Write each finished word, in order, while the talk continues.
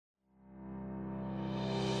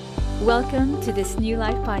Welcome to this New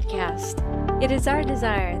Life podcast. It is our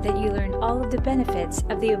desire that you learn all of the benefits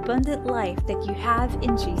of the abundant life that you have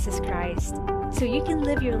in Jesus Christ, so you can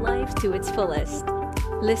live your life to its fullest.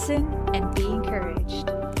 Listen and be encouraged.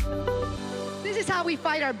 This is how we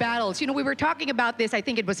fight our battles. We were talking about this, I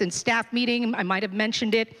think it was in staff meeting. I might have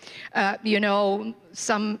mentioned it,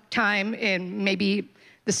 sometime in maybe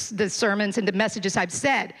the sermons and the messages I've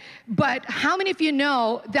said. But how many of you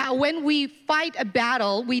know that when we fight a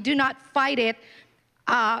battle, we do not fight it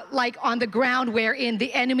like on the ground wherein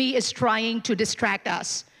the enemy is trying to distract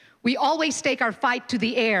us? We always take our fight to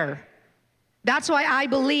the air. That's why I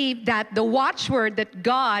believe that the watchword that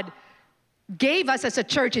God gave us as a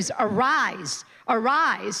church is arise.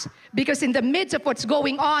 Arise, because in the midst of what's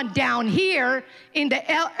going on down here in the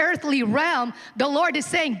earthly realm, the Lord is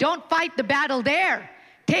saying, don't fight the battle there.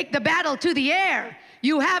 Take the battle to the air.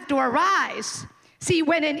 You have to arise. See,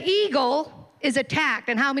 when an eagle is attacked,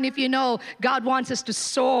 and how many of you know God wants us to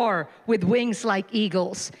soar with wings like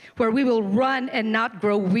eagles, where we will run and not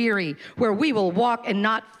grow weary, where we will walk and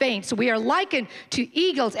not faint. So we are likened to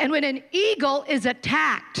eagles. And when an eagle is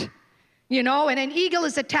attacked, and an eagle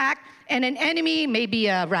is attacked, and an enemy, maybe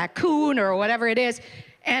a raccoon or whatever it is,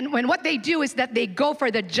 and what they do is that they go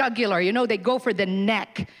for the jugular, they go for the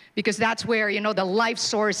neck, because that's where, the life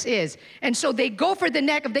source is. And so they go for the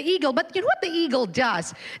neck of the eagle, but you know what the eagle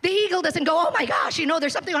does? The eagle doesn't go, oh my gosh,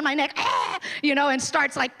 there's something on my neck, and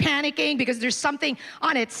starts like panicking because there's something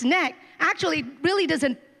on its neck. Actually, it really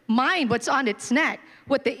doesn't mind what's on its neck.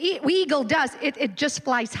 What the eagle does, it just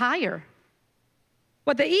flies higher.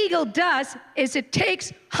 What the eagle does is it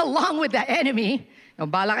takes, along with the enemy,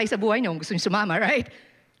 bala kayo sa buhay niyo, gusto niyo sumama, right?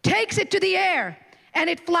 Takes it to the air, and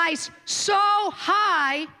it flies so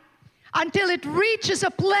high until it reaches a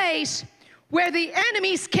place where the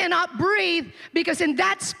enemies cannot breathe, because in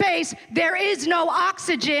that space, there is no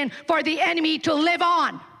oxygen for the enemy to live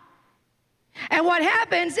on. And what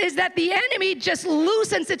happens is that the enemy just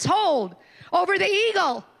loosens its hold over the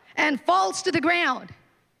eagle and falls to the ground.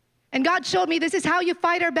 And God showed me this is how you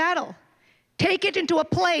fight our battle. Take it into a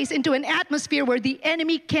place, into an atmosphere where the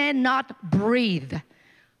enemy cannot breathe.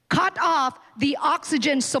 Cut off the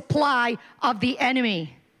oxygen supply of the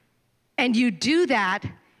enemy. And you do that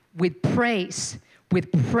with praise,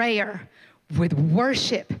 with prayer, with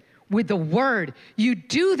worship, with the word. You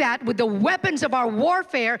do that with the weapons of our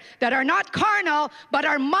warfare that are not carnal, but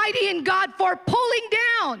are mighty in God for pulling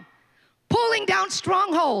down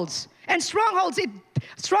strongholds. And strongholds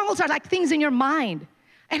are like things in your mind.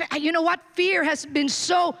 And you know what? Fear has been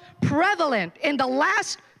so prevalent in the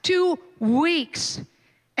last 2 weeks.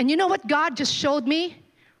 And you know what God just showed me?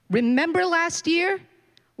 Remember last year?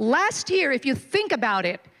 Last year, if you think about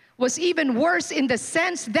it, was even worse in the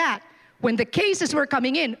sense that when the cases were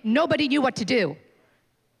coming in, nobody knew what to do.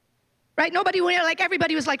 Right?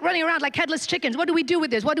 Everybody was like running around like headless chickens. What do we do with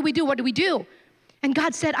this? What do we do? What do we do? And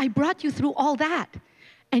God said, I brought you through all that.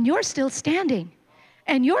 And you're still standing.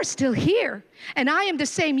 And you're still here. And I am the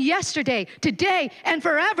same yesterday, today, and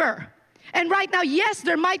forever. And right now, yes,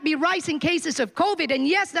 there might be rising cases of COVID, and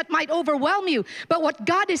yes, that might overwhelm you. But what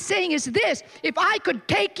God is saying is this: if I could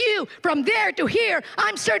take you from there to here,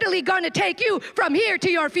 I'm certainly going to take you from here to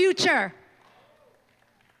your future.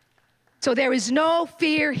 So there is no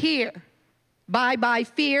fear here. Bye-bye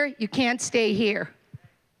fear, you can't stay here.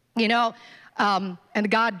 And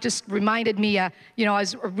God just reminded me, I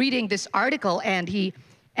was reading this article, and he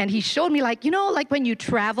showed me like when you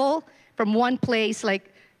travel from one place,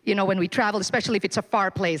 when we travel, especially if it's a far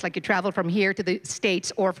place, like you travel from here to the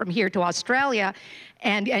States or from here to Australia,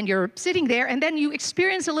 and you're sitting there, and then you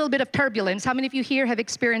experience a little bit of turbulence. How many of you here have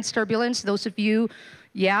experienced turbulence? Those of you,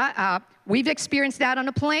 we've experienced that on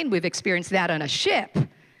a plane. We've experienced that on a ship,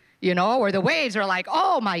 where the waves are like,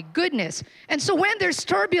 oh my goodness. And so when there's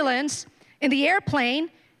turbulence in the airplane,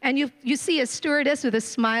 and you see a stewardess with a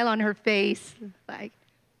smile on her face, like,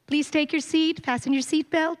 please take your seat, fasten your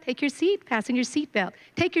seatbelt, take your seat, fasten your seatbelt,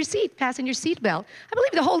 take your seat, fasten your seatbelt. I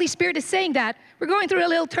believe the Holy Spirit is saying that. We're going through a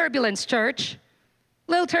little turbulence, church.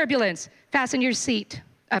 Little turbulence. Fasten your seat.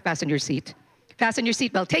 Fasten your seat. Fasten your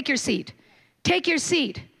seatbelt. Take your seat. Take your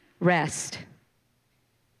seat. Rest.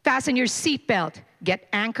 Fasten your seatbelt. Get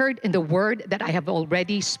anchored in the word that I have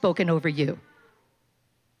already spoken over you.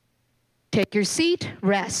 Take your seat.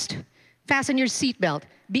 Rest. Fasten your seatbelt.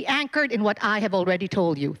 Be anchored in what I have already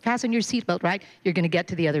told you. Fasten your seatbelt, right? You're going to get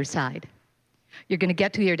to the other side. You're going to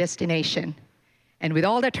get to your destination. And with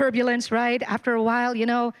all that turbulence, right, after a while,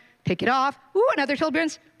 take it off. Ooh, another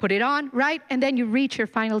turbulence. Put it on, right? And then you reach your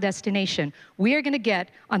final destination. We are going to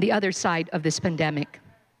get on the other side of this pandemic.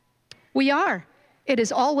 We are. It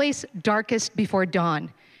is always darkest before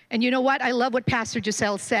dawn. And you know what? I love what Pastor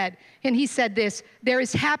Giselle said. And he said this, there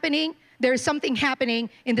is something happening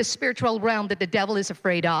in the spiritual realm that the devil is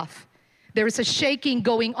afraid of. There is a shaking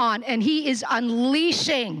going on, and he is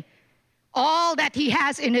unleashing all that he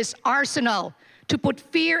has in his arsenal to put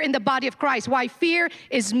fear in the body of Christ. Why? Fear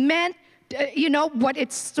is meant, you know what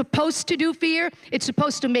it's supposed to do, fear? It's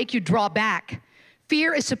supposed to make you draw back.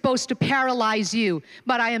 Fear is supposed to paralyze you.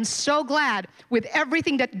 But I am so glad with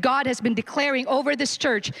everything that God has been declaring over this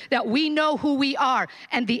church that we know who we are.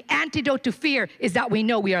 And the antidote to fear is that we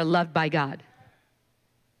know we are loved by God.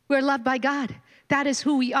 We're loved by God. That is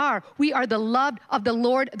who we are. We are the loved of the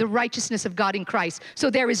Lord, the righteousness of God in Christ. So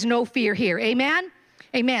there is no fear here. Amen?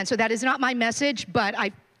 Amen. So that is not my message, but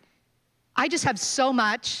I just have so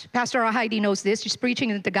much. Pastor Heidi knows this. She's preaching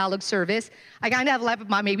in the Tagalog service. I kind of have left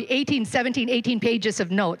my maybe 18 pages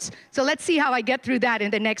of notes. So let's see how I get through that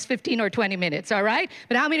in the next 15 or 20 minutes, all right?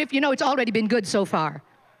 But how many of you know it's already been good so far?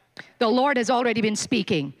 The Lord has already been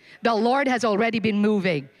speaking. The Lord has already been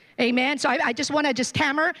moving. Amen? So I just want to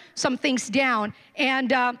hammer some things down. And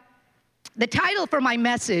the title for my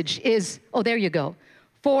message is, oh, there you go,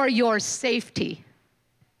 For Your Safety.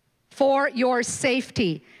 For your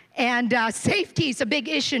safety. And safety is a big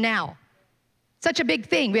issue now. Such a big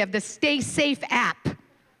thing. We have the Stay Safe app,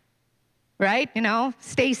 right? You know,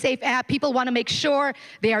 Stay Safe app. People want to make sure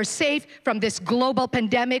they are safe from this global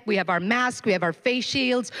pandemic. We have our masks, we have our face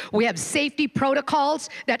shields, we have safety protocols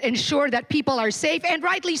that ensure that people are safe, and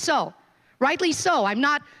rightly so. Rightly so. I'm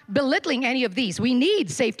not belittling any of these. We need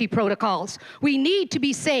safety protocols. We need to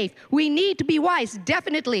be safe. We need to be wise,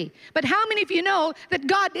 definitely. But how many of you know that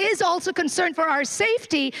God is also concerned for our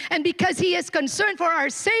safety? And because He is concerned for our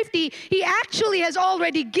safety, He actually has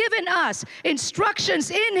already given us instructions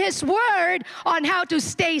in His Word on how to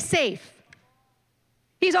stay safe.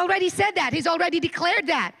 He's already said that. He's already declared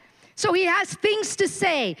that. So He has things to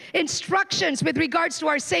say, instructions with regards to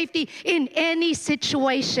our safety in any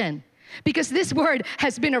situation. Because this word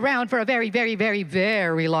has been around for a very, very, very,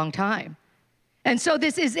 very long time. And so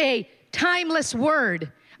this is a timeless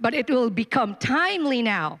word, but it will become timely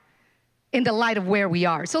now in the light of where we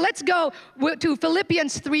are. So let's go to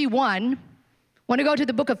Philippians 3:1. I want to go to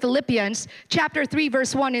the book of Philippians, chapter 3,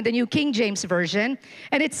 verse 1 in the New King James Version.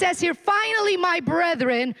 And it says here, finally, my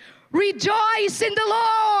brethren, rejoice in the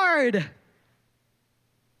Lord.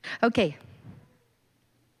 Okay.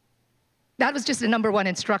 That was just the number one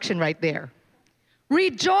instruction right there.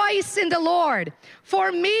 Rejoice in the Lord.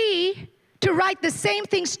 For me to write the same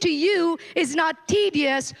things to you is not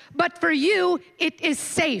tedious, but for you it is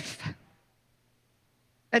safe.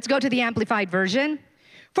 Let's go to the Amplified Version.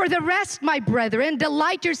 For the rest, my brethren,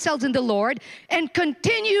 delight yourselves in the Lord and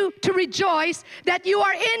continue to rejoice that you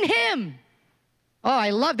are in Him. Oh, I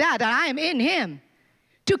love that I am in Him.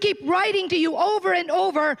 To keep writing to you over and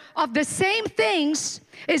over of the same things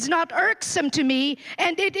is not irksome to me,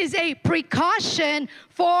 and it is a precaution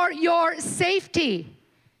for your safety.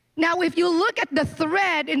 Now, if you look at the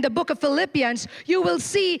thread in the book of Philippians, you will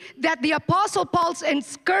see that the Apostle Paul's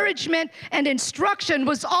encouragement and instruction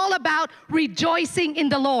was all about rejoicing in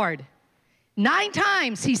the Lord. 9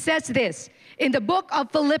 times he says this in the book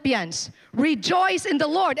of Philippians, rejoice in the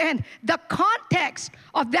Lord. And the context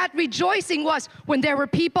of that rejoicing was when there were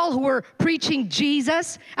people who were preaching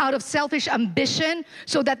Jesus out of selfish ambition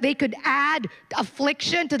so that they could add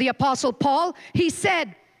affliction to the Apostle Paul. He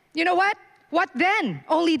said, you know what? What then?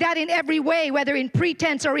 Only that in every way, whether in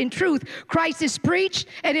pretense or in truth, Christ is preached,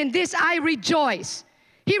 and in this I rejoice.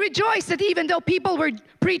 He rejoiced that even though people were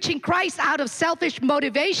preaching Christ out of selfish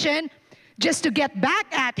motivation just to get back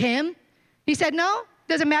at him, he said, no,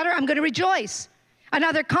 doesn't matter, I'm going to rejoice.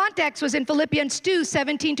 Another context was in Philippians 2,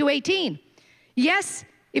 17 to 18. Yes,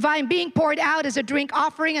 if I am being poured out as a drink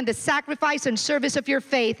offering and the sacrifice and service of your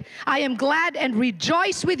faith, I am glad and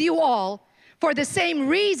rejoice with you all. For the same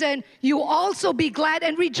reason, you also be glad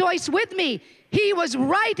and rejoice with me. He was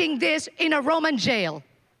writing this in a Roman jail.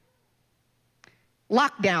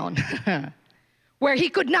 Lockdown, where he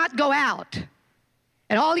could not go out.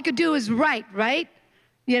 And all he could do is write, right?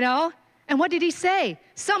 You know? And what did he say?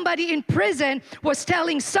 Somebody in prison was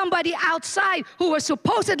telling somebody outside who was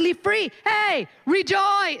supposedly free, hey,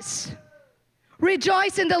 rejoice.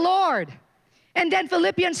 Rejoice in the Lord. And then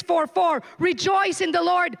Philippians 4:4, rejoice in the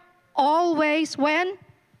Lord always. When?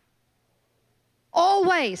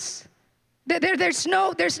 Always. There's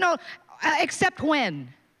no, except when.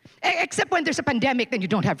 Except when there's a pandemic, then you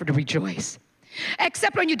don't have to rejoice.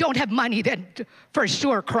 Except when you don't have money, then for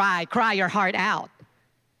sure cry your heart out.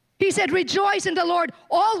 He said, rejoice in the Lord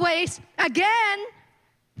always. Again,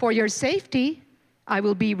 for your safety, I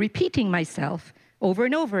will be repeating myself over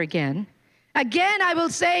and over again. Again, I will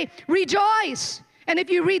say, rejoice. And if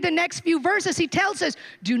you read the next few verses, he tells us,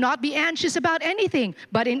 do not be anxious about anything,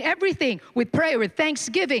 but in everything, with prayer, with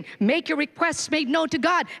thanksgiving, make your requests made known to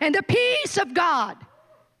God, and the peace of God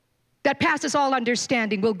that passes all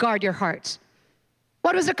understanding will guard your hearts.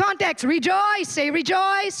 What was the context? Rejoice. Say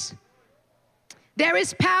rejoice. There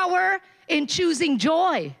is power in choosing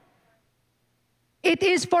joy. It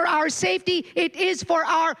is for our safety. It is for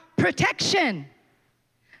our protection.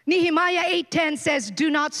 Nehemiah 8:10 says, do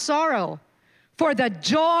not sorrow, for the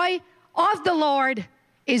joy of the Lord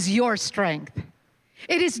is your strength.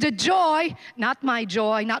 It is the joy, not my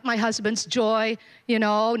joy, not my husband's joy,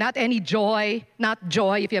 not any joy, not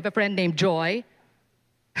Joy if you have a friend named Joy,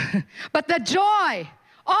 but the joy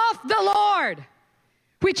of the Lord,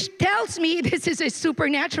 which tells me this is a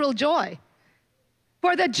supernatural joy.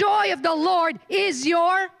 For the joy of the Lord is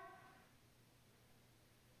your...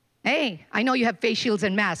 Hey, I know you have face shields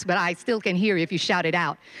and masks, but I still can hear you if you shout it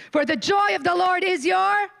out. For the joy of the Lord is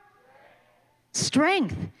your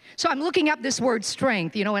strength. So I'm looking up this word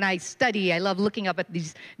strength. When I study, I love looking up at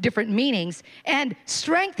these different meanings. And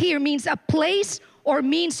strength here means a place or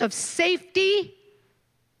means of safety,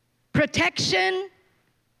 protection,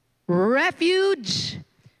 refuge,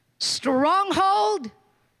 stronghold.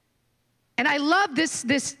 And I love this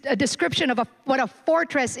description of what a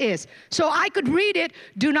fortress is. So I could read it,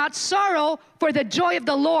 do not sorrow, for the joy of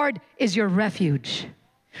the Lord is your refuge.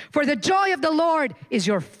 For the joy of the Lord is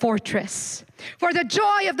your fortress. For the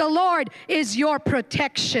joy of the Lord is your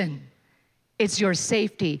protection. It's your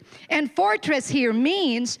safety. And fortress here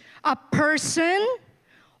means a person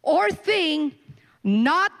or thing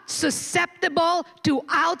not susceptible to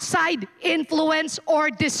outside influence or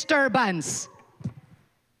disturbance.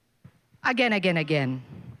 Again.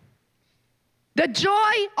 The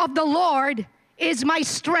joy of the Lord is my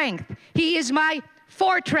strength. He is my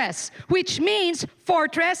fortress, which means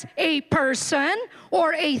fortress, a person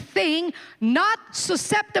or a thing not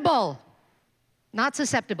susceptible, not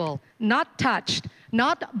touched,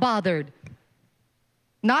 not bothered,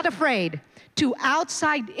 not afraid to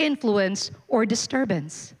outside influence or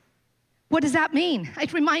disturbance. What does that mean?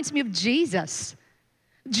 It reminds me of Jesus.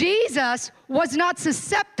 Jesus was not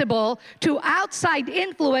susceptible to outside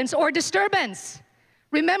influence or disturbance.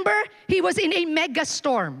 Remember, he was in a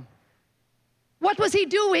megastorm. What was he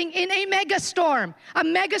doing in a megastorm? A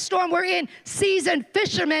megastorm wherein seasoned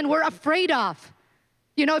fishermen were afraid of.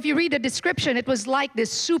 If you read the description, it was like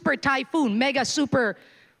this super typhoon, mega super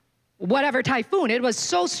whatever typhoon. It was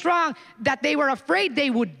so strong that they were afraid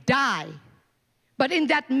they would die. But in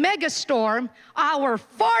that megastorm, our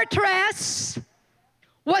fortress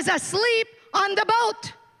was asleep on the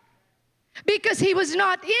boat because he was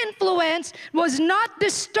not influenced, was not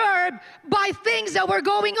disturbed by things that were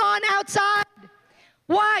going on outside.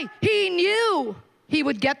 Why? He knew he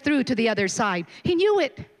would get through to the other side. He knew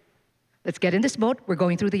it. Let's get in this boat. We're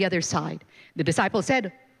going through the other side. The disciples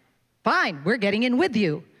said, fine, we're getting in with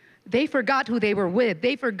you. They forgot who they were with.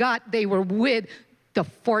 They forgot they were with the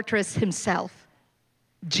fortress himself.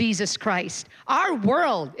 Jesus Christ. Our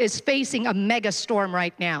world is facing a mega storm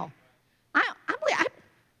right now.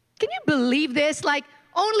 Can you believe this? Like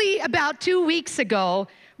only about 2 weeks ago,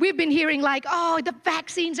 we've been hearing the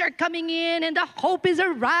vaccines are coming in and the hope is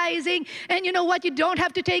arising. And you know what? You don't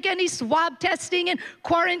have to take any swab testing and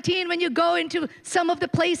quarantine when you go into some of the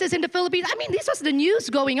places in the Philippines. This was the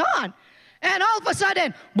news going on. And all of a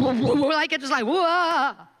sudden, it's just like,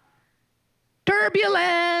 whoa,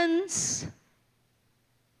 turbulence.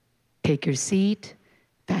 Take your seat,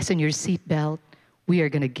 fasten your seatbelt. We are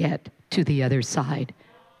going to get to the other side.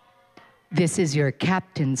 This is your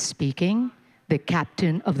captain speaking, the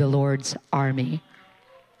captain of the Lord's army.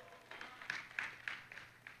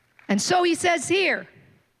 And so he says here,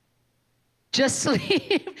 just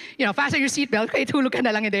sleep. Fasten your seatbelt. Okay, tulog ka na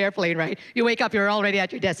lang in the airplane, right? You wake up, you're already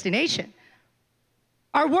at your destination.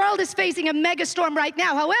 Our world is facing a megastorm right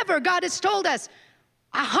now. However, God has told us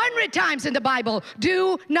 100 times in the Bible,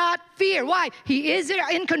 do not fear. Why? He is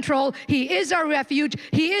in control. He is our refuge.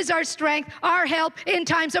 He is our strength, our help in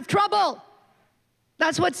times of trouble.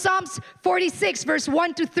 That's what Psalms 46, verse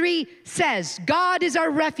 1-3 says. God is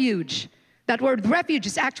our refuge. That word refuge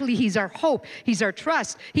is actually, He's our hope. He's our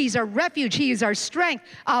trust. He's our refuge. He is our strength.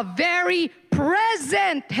 A very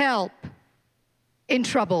present help in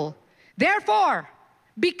trouble. Therefore,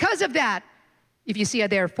 because of that, if you see a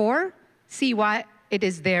therefore, see why it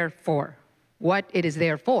is there for. What it is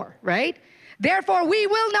there for, right? Therefore, we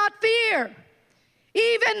will not fear,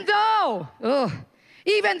 even though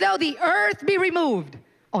the earth be removed.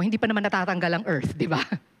 Oh, hindi pa naman natatanggal ang earth, di ba?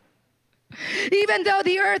 Even though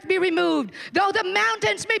the earth be removed, though the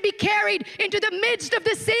mountains may be carried into the midst of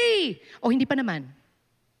the sea. O hindi pa naman.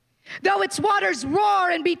 Though its waters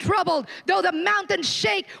roar and be troubled, though the mountains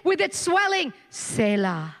shake with its swelling.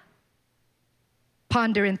 Selah.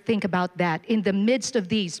 Ponder and think about that. In the midst of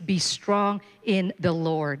these, be strong in the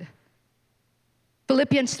Lord.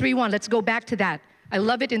 Philippians 3:1, let's go back to that. I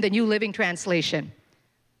love it in the New Living Translation.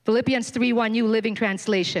 Philippians 3:1, New Living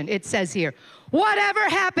Translation. It says here, whatever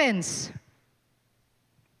happens,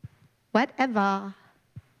 whatever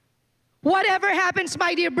happens,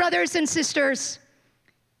 my dear brothers and sisters,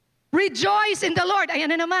 rejoice in the Lord. Ayan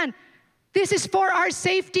na naman. This is for our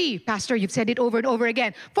safety. Pastor, you've said it over and over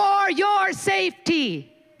again. For your safety.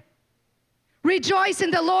 Rejoice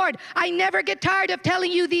in the Lord. I never get tired of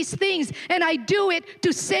telling you these things, and I do it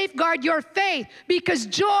to safeguard your faith, because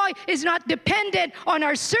joy is not dependent on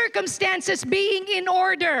our circumstances being in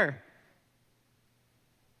order.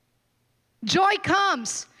 Joy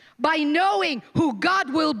comes by knowing who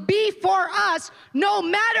God will be for us no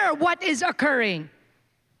matter what is occurring.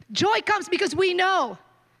 Joy comes because we know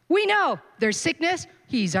there's sickness,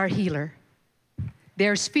 He's our healer.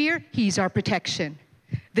 There's fear, He's our protection.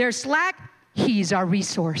 There's lack, He's our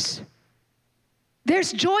resource.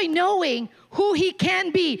 There's joy knowing who He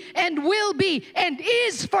can be and will be and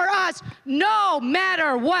is for us no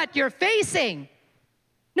matter what you're facing.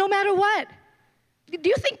 No matter what. Do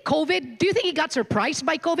you think He got surprised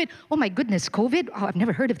by COVID? Oh my goodness, COVID? Oh, I've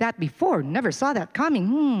never heard of that before. Never saw that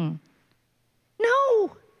coming.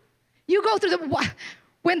 No. You go through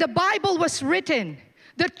when the Bible was written,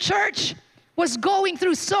 the church was going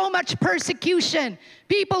through so much persecution.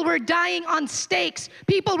 People were dying on stakes.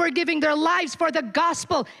 People were giving their lives for the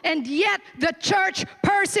gospel. And yet the church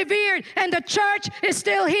persevered. And the church is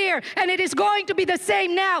still here. And it is going to be the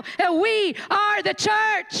same now. And we are the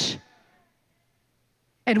church.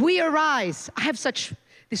 And we arise. I have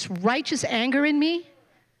this righteous anger in me.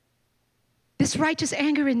 This righteous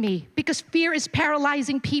anger in me. Because fear is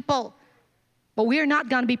paralyzing people. But we are not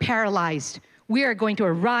going to be paralyzed. We are going to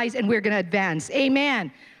arise and we're going to advance. Amen.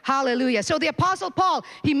 Hallelujah. So the Apostle Paul,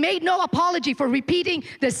 he made no apology for repeating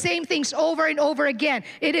the same things over and over again.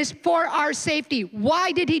 It is for our safety.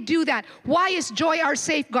 Why did he do that? Why is joy our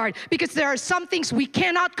safeguard? Because there are some things we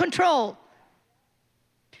cannot control.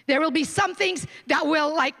 There will be some things that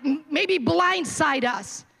will maybe blindside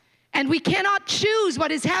us. And we cannot choose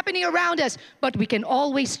what is happening around us, but we can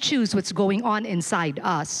always choose what's going on inside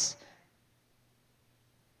us.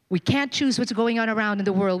 We can't choose what's going on around in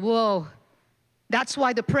the world. Whoa. That's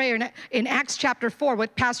why the prayer in Acts chapter 4,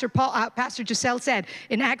 what Pastor Giselle said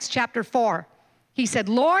in Acts chapter 4, he said,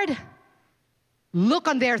 Lord, look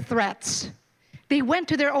on their threats. They went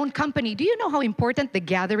to their own company. Do you know how important the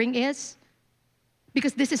gathering is?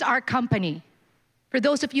 Because this is our company. For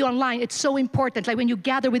those of you online, it's so important. Like when you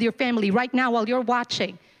gather with your family right now while you're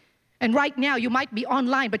watching. And right now, you might be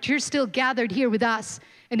online, but you're still gathered here with us.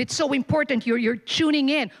 And it's so important you're tuning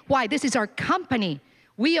in. Why? This is our company.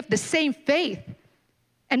 We have the same faith.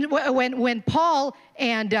 And when Paul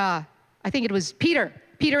and I think it was Peter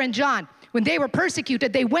and John, when they were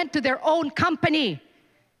persecuted, they went to their own company.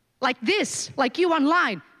 Like this, like you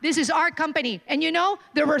online. This is our company. And you know,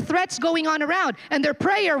 there were threats going on around. And their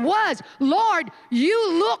prayer was, Lord,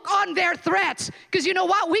 you look on their threats. Because you know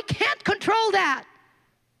what? We can't control that.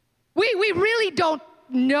 We really don't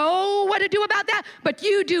know what to do about that, but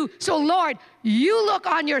you do. So Lord, you look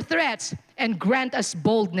on your threats and grant us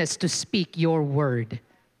boldness to speak your word.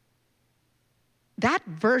 That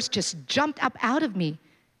verse just jumped up out of me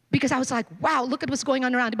because I was like, wow, look at what's going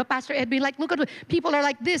on around. But Pastor Ed be like, look at what people are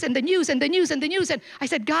like this and the news and the news and the news. And I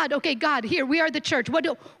said, God, okay, God, here we are the church. What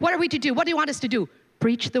are we to do? What do you want us to do?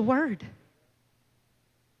 Preach the word.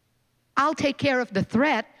 I'll take care of the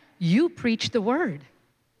threat. You preach the word.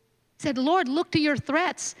 Said, Lord, look to your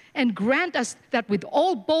threats and grant us that with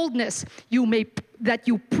all boldness that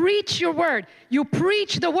you preach your word. You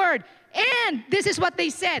preach the word. And this is what they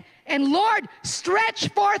said. And Lord, stretch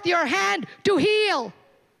forth your hand to heal.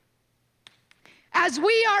 As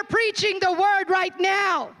we are preaching the word right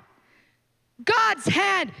now, God's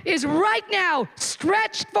hand is right now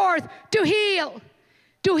stretched forth to heal.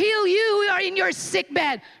 To heal you who are in your sick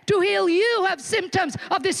bed. To heal you who have symptoms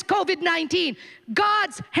of this COVID-19.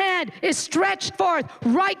 God's hand is stretched forth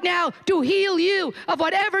right now to heal you of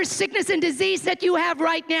whatever sickness and disease that you have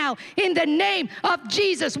right now. In the name of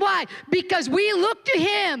Jesus. Why? Because we look to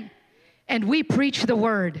Him and we preach the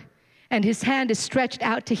word. And His hand is stretched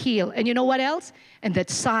out to heal. And you know what else? And that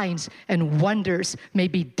signs and wonders may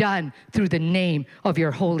be done through the name of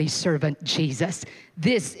your holy servant, Jesus.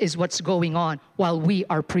 This is what's going on while we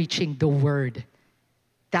are preaching the word.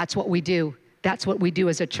 That's what we do. That's what we do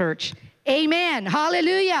as a church. Amen.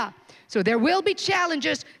 Hallelujah. So there will be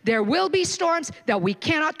challenges, there will be storms that we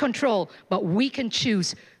cannot control, but we can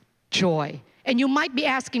choose joy. And you might be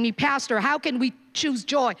asking me, Pastor, how can we choose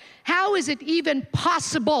joy? How is it even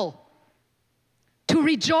possible to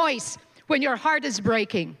rejoice when your heart is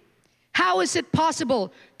breaking? How is it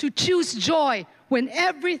possible to choose joy when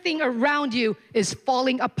everything around you is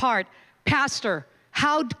falling apart? Pastor,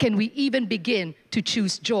 how can we even begin to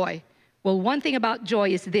choose joy? Well, one thing about joy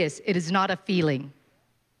is this: it is not a feeling.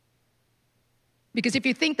 Because if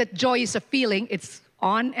you think that joy is a feeling, it's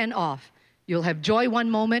on and off. You'll have joy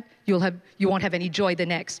one moment, you won't have any joy the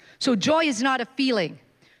next. So joy is not a feeling.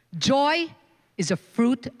 Joy is a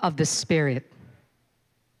fruit of the Spirit.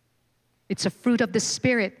 It's a fruit of the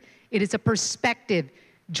Spirit. It is a perspective.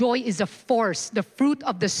 Joy is a force. The fruit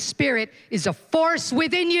of the Spirit is a force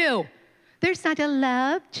within you. There's not a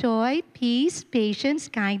love, joy, peace, patience,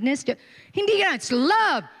 kindness. Hindi yan. It's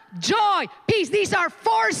love, joy, peace. These are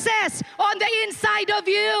forces on the inside of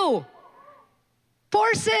you.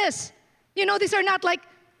 Forces. You know, these are not like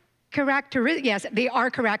characteristics. Yes, they are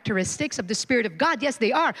characteristics of the Spirit of God. Yes,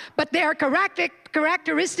 they are. But they are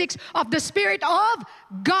characteristics of the Spirit of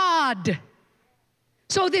God.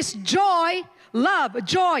 So this joy, love,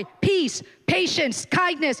 joy, peace, patience,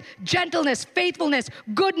 kindness, gentleness, faithfulness,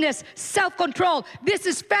 goodness, self-control. This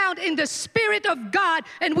is found in the Spirit of God,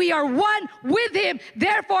 and we are one with Him.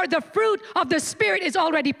 Therefore, the fruit of the Spirit is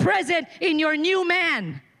already present in your new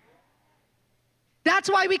man.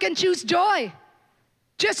 That's why we can choose joy.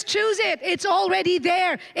 Just choose it. It's already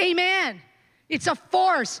there. Amen. It's a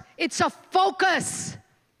force. It's a focus.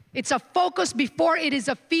 It's a focus before it is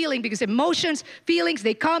a feeling, because emotions, feelings,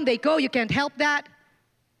 they come, they go. You can't help that.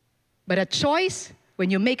 But a choice,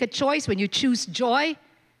 when you make a choice, when you choose joy,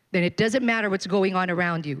 then it doesn't matter what's going on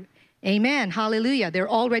around you. Amen. Hallelujah. They're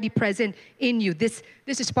already present in you. This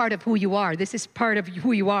is part of who you are. This is part of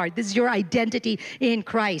who you are. This is your identity in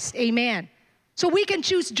Christ. Amen. So we can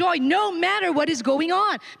choose joy no matter what is going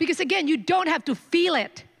on. Because again, you don't have to feel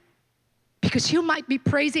it. Because you might be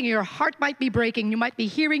praising, your heart might be breaking, you might be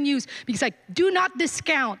hearing news. Because do not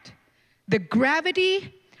discount the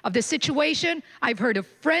gravity of the situation. I've heard of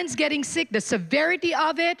friends getting sick, the severity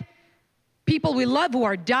of it. People we love who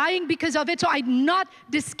are dying because of it. So I'm not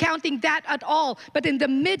discounting that at all. But in the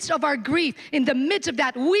midst of our grief, in the midst of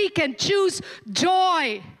that, we can choose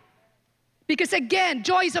joy. Because again,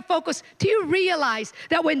 joy is a focus. Do you realize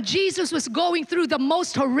that when Jesus was going through the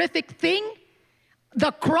most horrific thing,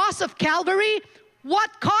 the cross of Calvary,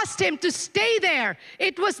 what caused him to stay there?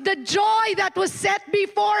 It was the joy that was set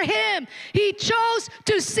before him. He chose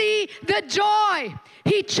to see the joy.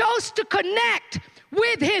 He chose to connect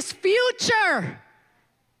with his future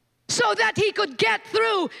so that he could get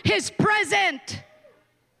through his present.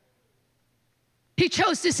 He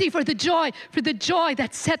chose to see for the joy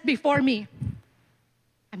that's set before me.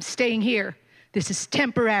 I'm staying here. This is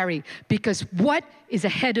temporary, because what is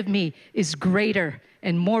ahead of me is greater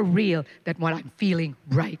and more real than what I'm feeling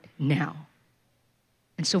right now.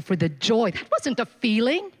 And so for the joy, that wasn't a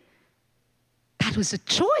feeling. That was a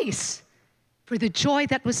choice. For the joy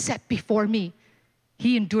that was set before me,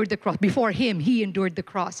 he endured the cross. Before him, he endured the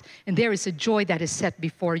cross. And there is a joy that is set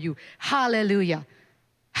before you. Hallelujah.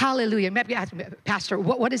 Hallelujah. Maybe ask me, Pastor,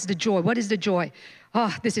 what is the joy? What is the joy?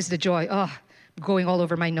 Oh, this is the joy. Oh, I'm going all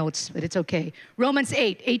over my notes, but it's okay. Romans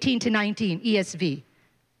 8, 18 to 19, ESV.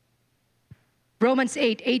 Romans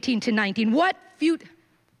 8, 18 to 19.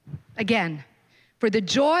 Again, for the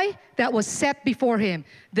joy that was set before him,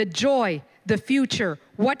 the joy, the future,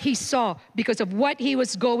 what he saw because of what he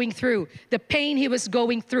was going through, the pain he was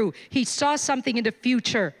going through. He saw something in the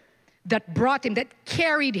future that brought him, that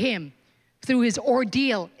carried him through his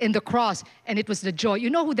ordeal in the cross, and it was the joy. You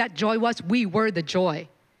know who that joy was? We were the joy.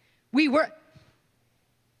 We were.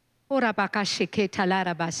 We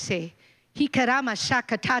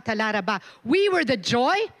were the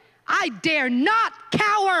joy. I dare not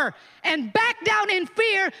cower and back down in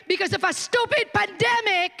fear because of a stupid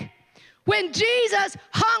pandemic when Jesus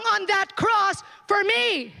hung on that cross for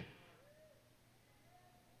me.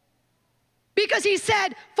 Because he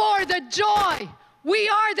said, for the joy. We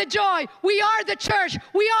are the joy. We are the church.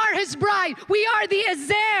 We are his bride. We are the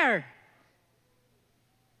Ezer.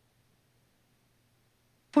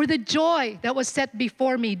 For the joy that was set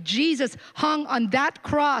before me, Jesus hung on that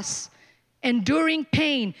cross, enduring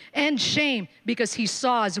pain and shame, because he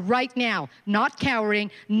saw us right now, not cowering,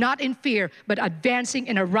 not in fear, but advancing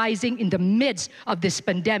and arising in the midst of this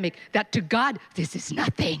pandemic, that to God, this is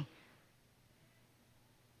nothing.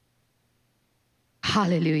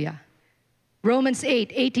 Hallelujah. Romans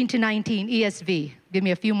 8, 18 to 19, ESV. Give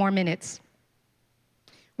me a few more minutes.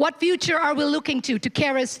 What future are we looking to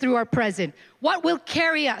carry us through our present? What will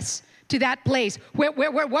carry us to that place? What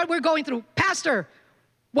we're going through? Pastor,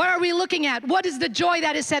 what are we looking at? What is the joy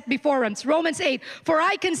that is set before us? Romans 8, for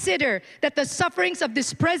I consider that the sufferings of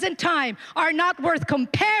this present time are not worth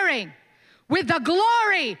comparing with the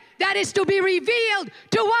glory that is to be revealed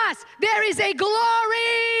to us. There is a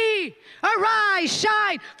glory. Arise,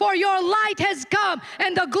 shine, for your light has come,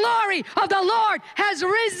 and the glory of the Lord has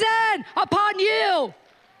risen upon you.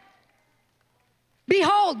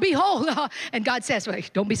 Behold, behold. And God says, well,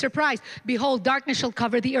 don't be surprised. Behold, darkness shall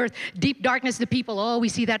cover the earth. Deep darkness the people. Oh, we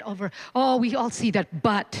see that over. Oh, we all see that.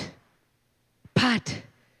 But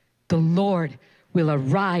the Lord will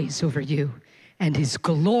arise over you, and his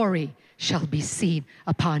glory shall be seen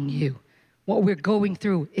upon you. What we're going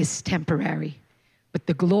through is temporary, but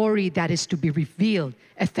the glory that is to be revealed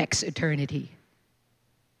affects eternity.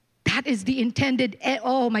 That is the intended,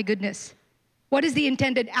 oh my goodness. What is the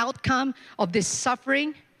intended outcome of this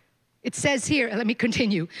suffering? It says here, let me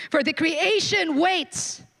continue. For the creation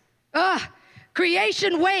waits.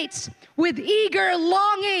 Creation waits with eager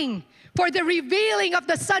longing for the revealing of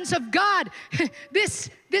the sons of God. This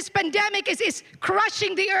pandemic is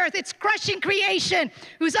crushing the earth. It's crushing creation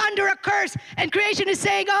who's under a curse. And creation is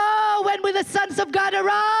saying, oh, when will the sons of God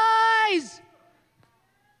arise?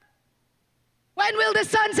 When will the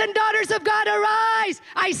sons and daughters of God arise?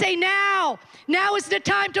 I say now. Now is the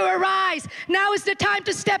time to arise. Now is the time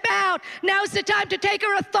to step out. Now is the time to take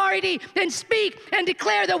our authority and speak and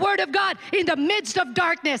declare the word of God in the midst of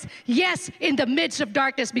darkness. Yes, in the midst of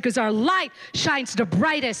darkness, because our light shines the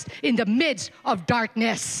brightest in the midst of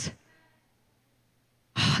darkness.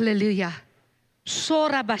 Hallelujah.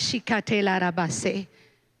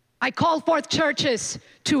 I call forth churches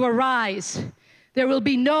to arise. There will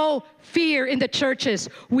be no fear in the churches.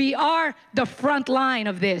 We are the front line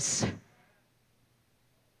of this.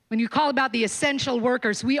 When you call about the essential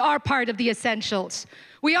workers, we are part of the essentials.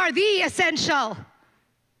 We are the essential.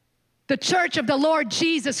 The church of the Lord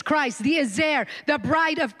Jesus Christ, the Ezer, the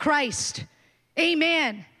bride of Christ.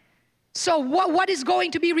 Amen. So what is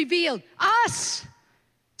going to be revealed? Us.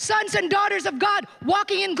 Sons and daughters of God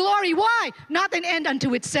walking in glory. Why? Not an end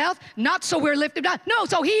unto itself. Not so we're lifted up. No,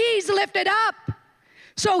 so he's lifted up.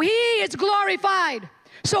 So he is glorified.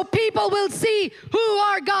 So people will see who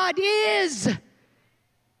our God is.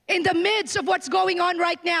 In the midst of what's going on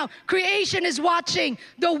right now, creation is watching.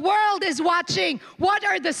 The world is watching. What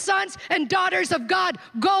are the sons and daughters of God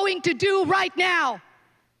going to do right now?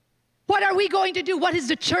 What are we going to do? What is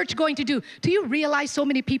the church going to do? Do you realize so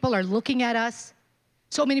many people are looking at us?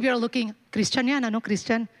 So many people are looking, Christian yan, ano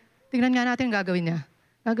Christian? Tingnan nga natin gagawin niya.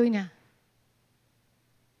 Gagawin niya.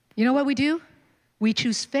 You know what we do? We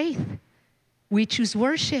choose faith. We choose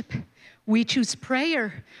worship. We choose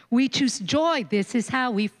prayer. We choose joy. This is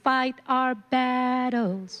how we fight our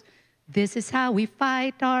battles. This is how we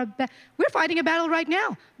fight our battles. We're fighting a battle right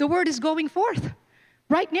now. The word is going forth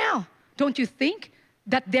right now. Don't you think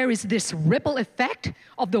that there is this ripple effect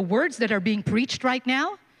of the words that are being preached right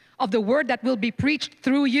now? Of the word that will be preached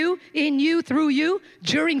through you, in you, through you.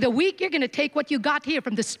 During the week, you're going to take what you got here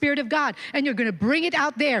from the Spirit of God, and you're going to bring it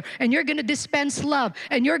out there, and you're going to dispense love,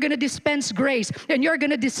 and you're going to dispense grace, and you're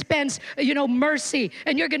going to dispense, mercy,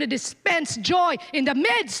 and you're going to dispense joy in the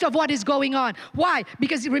midst of what is going on. Why?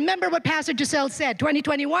 Because remember what Pastor Giselle said,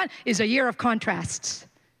 2021 is a year of contrasts.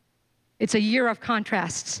 It's a year of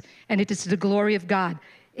contrasts, and it is the glory of God.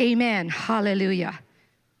 Amen. Hallelujah.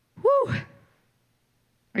 Woo.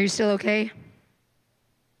 Are you still okay?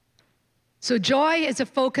 So joy is a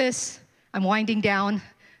focus. I'm winding down.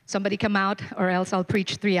 Somebody come out or else I'll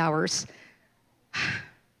preach 3 hours.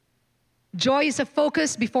 Joy is a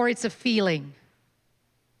focus before it's a feeling.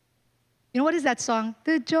 You know what is that song?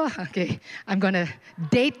 The joy. Okay, I'm gonna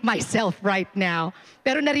date myself right now.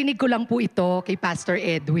 Pero narinig ko lang po ito kay Pastor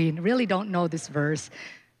Edwin. Really don't know this verse.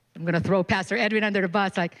 I'm gonna throw Pastor Edwin under the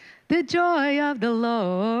bus like, the joy of the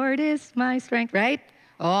Lord is my strength, right?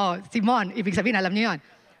 Oh, Simon, ibig sabihin, alam niyo yun.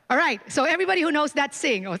 All right, so everybody who knows that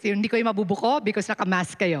sing. O, hindi ko yung mabubuko because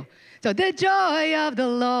nakamask kayo. So, the joy of the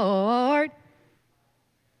Lord.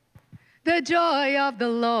 The joy of the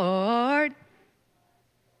Lord.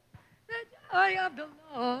 The joy of the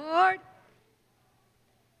Lord.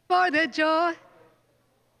 For the joy.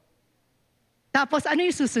 Tapos, ano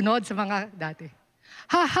yung susunod sa mga dati?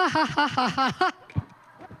 Ha, ha, ha, ha, ha, ha.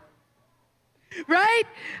 Right?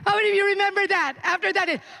 How many of you remember that? After that,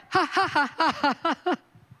 it, ha, ha, ha, ha, ha.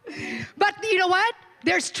 But you know what?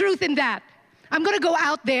 There's truth in that. I'm going to go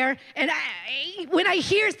out there, and when I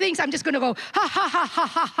hear things, I'm just going to go, ha, ha, ha, ha,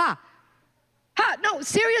 ha, ha. No,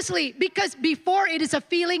 seriously, because before it is a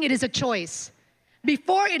feeling, it is a choice.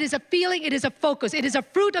 Before it is a feeling, it is a focus. It is a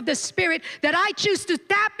fruit of the Spirit that I choose to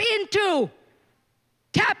tap into.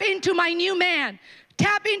 Tap into my new man.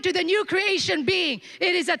 Tap into the new creation being.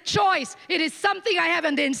 It is a choice. It is something I have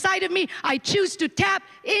on the inside of me. I choose to tap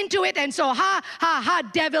into it. And so,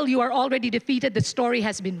 devil, you are already defeated. The story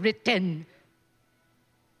has been written.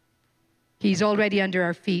 He's already under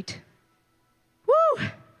our feet. Woo!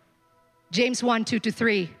 James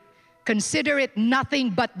 1:2-3. Consider it nothing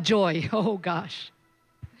but joy. Oh gosh.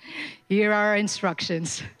 Here are our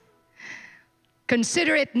instructions.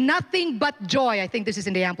 Consider it nothing but joy. I think this is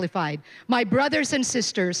in the Amplified. My brothers and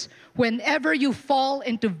sisters, whenever you fall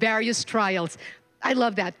into various trials. I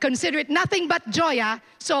love that. Consider it nothing but joy.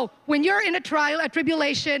 So when you're in a trial, a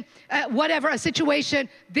tribulation, whatever, a situation,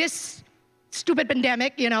 this stupid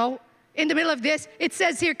pandemic, in the middle of this, it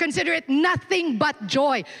says here, consider it nothing but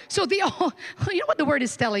joy. So you know what the word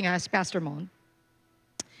is telling us, Pastor Mon?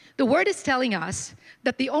 The word is telling us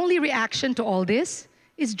that the only reaction to all this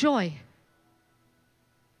is joy.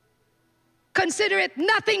 Consider it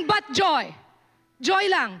nothing but joy. Joy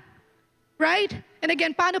lang. Right? And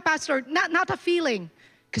again, paano, Pastor? Not a feeling.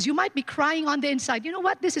 Because you might be crying on the inside. You know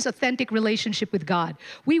what? This is authentic relationship with God.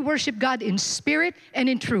 We worship God in spirit and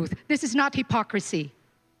in truth. This is not hypocrisy.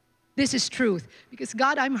 This is truth. Because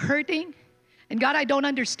God, I'm hurting. And God, I don't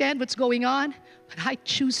understand what's going on. But I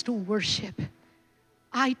choose to worship.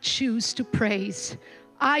 I choose to praise.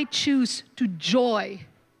 I choose to joy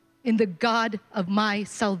in the God of my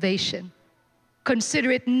salvation. Consider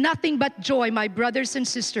it nothing but joy, my brothers and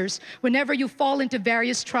sisters, whenever you fall into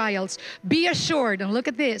various trials. Be assured, and look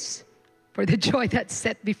at this, for the joy that's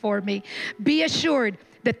set before me. Be assured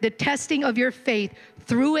that the testing of your faith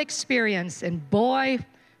through experience, and boy,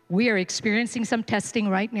 we are experiencing some testing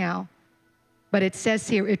right now. But it says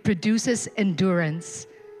here, it produces endurance,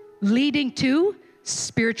 leading to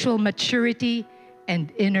spiritual maturity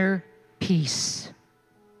and inner peace.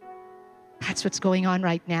 That's what's going on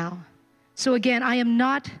right now. So again, I am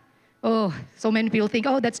not, so many people think,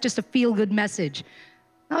 that's just a feel-good message.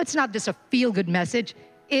 No, it's not just a feel-good message.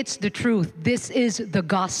 It's the truth. This is the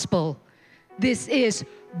gospel. This is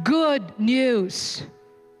good news.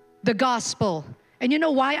 The gospel. And you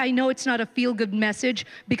know why I know it's not a feel-good message?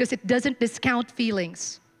 Because it doesn't discount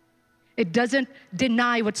feelings. It doesn't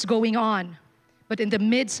deny what's going on. But in the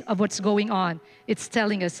midst of what's going on, it's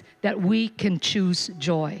telling us that we can choose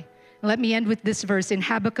joy. Let me end with this verse in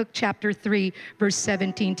Habakkuk chapter 3, verse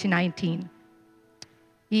 17-19.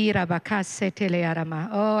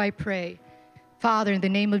 Oh, I pray, Father, in the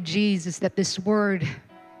name of Jesus, that this word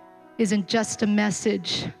isn't just a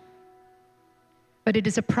message, but it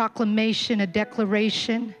is a proclamation, a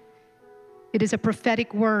declaration. It is a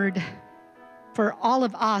prophetic word for all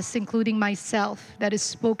of us, including myself, that is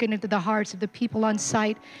spoken into the hearts of the people on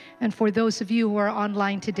site and for those of you who are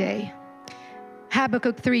online today.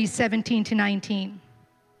 Habakkuk 3, 17-19.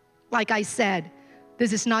 Like I said,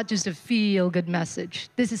 this is not just a feel-good message.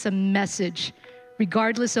 This is a message,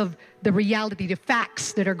 regardless of the reality, the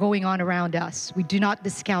facts that are going on around us. We do not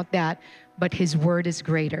discount that, but His word is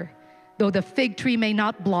greater. Though the fig tree may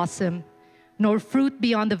not blossom, nor fruit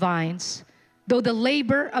be on the vines, though the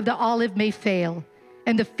labor of the olive may fail,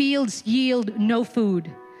 and the fields yield no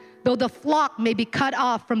food, though the flock may be cut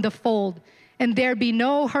off from the fold, and there be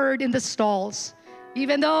no herd in the stalls,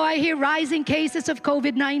 even though I hear rising cases of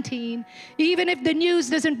COVID-19, even if the news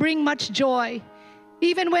doesn't bring much joy,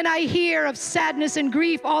 even when I hear of sadness and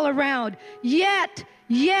grief all around, yet,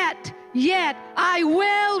 I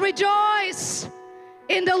will rejoice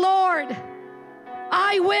in the Lord.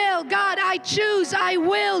 I will, God, I choose, I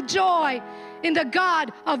will joy in the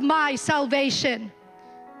God of my salvation.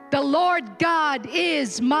 The Lord God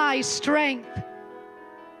is my strength,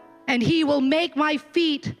 and He will make my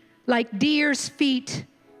feet like deer's feet,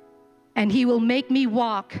 and He will make me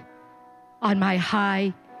walk on my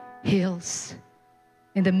high hills.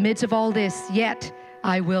 In the midst of all this, yet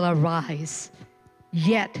I will arise.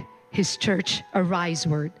 Yet His church arise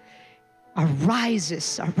word.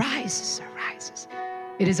 Arises.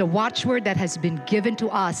 It is a watchword that has been given to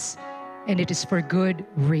us, and it is for good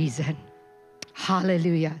reason.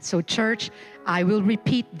 Hallelujah. So church, I will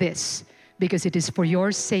repeat this because it is for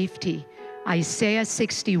your safety. Isaiah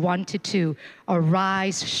 61:2,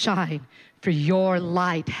 arise, shine, for your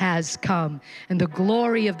light has come, and the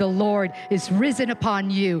glory of the Lord is risen upon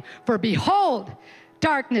you. For behold,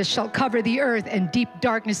 darkness shall cover the earth and deep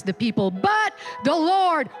darkness the people. But the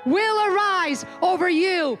Lord will arise over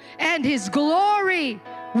you, and his glory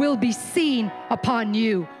will be seen upon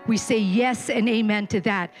you. We say yes and amen to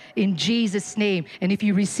that in Jesus' name. And if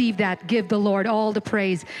you receive that, give the Lord all the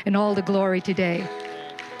praise and all the glory today.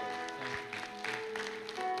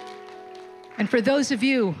 And for those of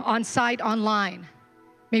you on site online,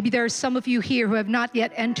 maybe there are some of you here who have not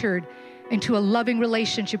yet entered into a loving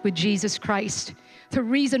relationship with Jesus Christ. The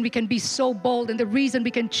reason we can be so bold and the reason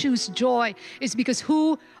we can choose joy is because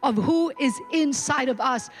who is inside of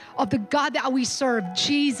us, of the God that we serve,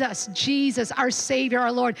 Jesus, our Savior,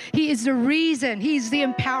 our Lord. He is the reason, He's the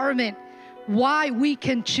empowerment why we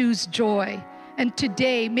can choose joy. And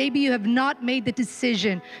today, maybe you have not made the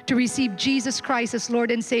decision to receive Jesus Christ as Lord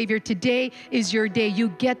and Savior. Today is your day. You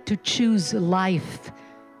get to choose life.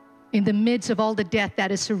 In the midst of all the death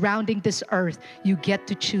that is surrounding this earth, you get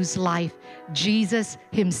to choose life. Jesus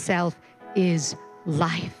himself is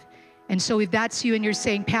life. And so if that's you and you're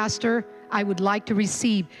saying, Pastor, I would like to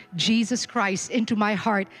receive Jesus Christ into my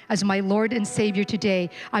heart as my Lord and Savior today.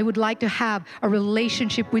 I would like to have a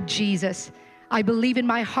relationship with Jesus. I believe in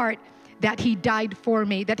my heart that He died for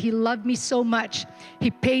me, that He loved me so much.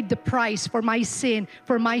 He paid the price for my sin,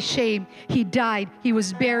 for my shame. He died, He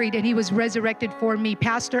was buried, and He was resurrected for me.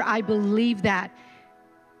 Pastor, I believe that.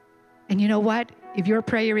 And you know what? If your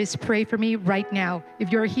prayer is pray for me right now,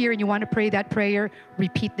 if you're here and you want to pray that prayer,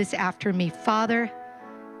 repeat this after me. Father,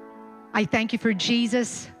 I thank you for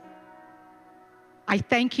Jesus. I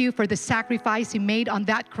thank you for the sacrifice He made on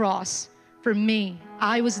that cross for me.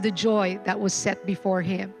 I was the joy that was set before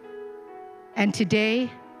Him. And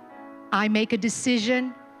today, I make a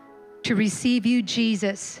decision to receive you,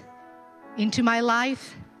 Jesus, into my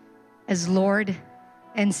life as Lord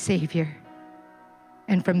and Savior.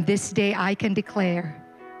 And from this day, I can declare,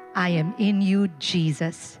 I am in you,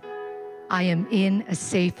 Jesus. I am in a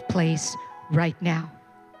safe place right now.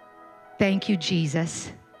 Thank you,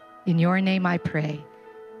 Jesus. In your name I pray.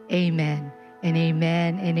 Amen. And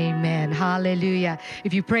amen and amen. Hallelujah.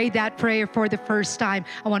 If you prayed that prayer for the first time,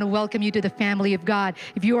 I want to welcome you to the family of God.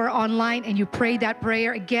 If you are online and you prayed that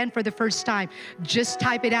prayer again for the first time, just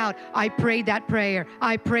type it out. I prayed that prayer.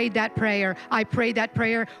 I prayed that prayer. I prayed that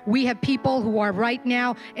prayer. We have people who are right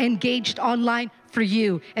now engaged online for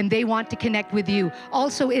you, and they want to connect with you.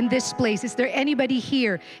 Also in this place, is there anybody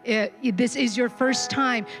here? This is your first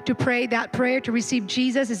time to pray that prayer to receive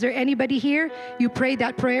Jesus. Is there anybody here? You prayed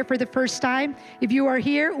that prayer for the first time? If you are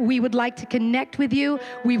here, we would like to connect with you.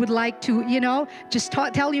 We would like to, just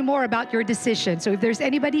tell you more about your decision. So if there's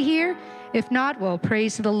anybody here, if not, well,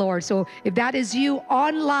 praise the Lord. So if that is you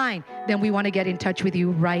online, then we want to get in touch with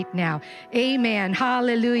you right now. Amen.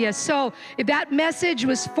 Hallelujah. So if that message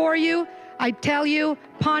was for you, I tell you,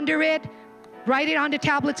 ponder it, write it on the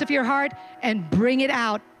tablets of your heart, and bring it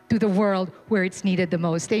out to the world where it's needed the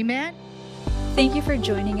most. Amen. Thank you for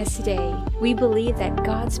joining us today. We believe that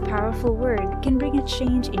God's powerful word can bring a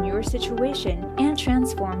change in your situation and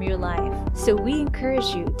transform your life. So we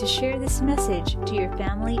encourage you to share this message to your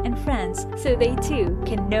family and friends so they too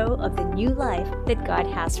can know of the new life that God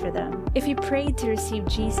has for them. If you prayed to receive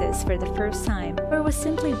Jesus for the first time or was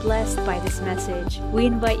simply blessed by this message, we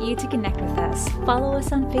invite you to connect with us. Follow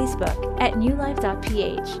us on Facebook at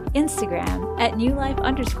newlife.ph, Instagram at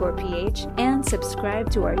newlife_ph, and subscribe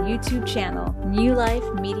to our YouTube channel, New Life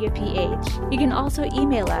Media PH. You can also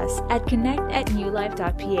email us at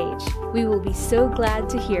connect@newlife.ph. We will be so glad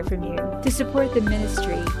to hear from you. To support the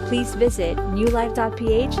ministry, please visit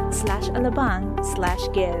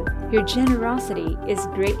newlife.ph/alabang/give. Your generosity is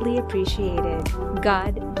greatly appreciated.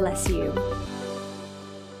 God bless you.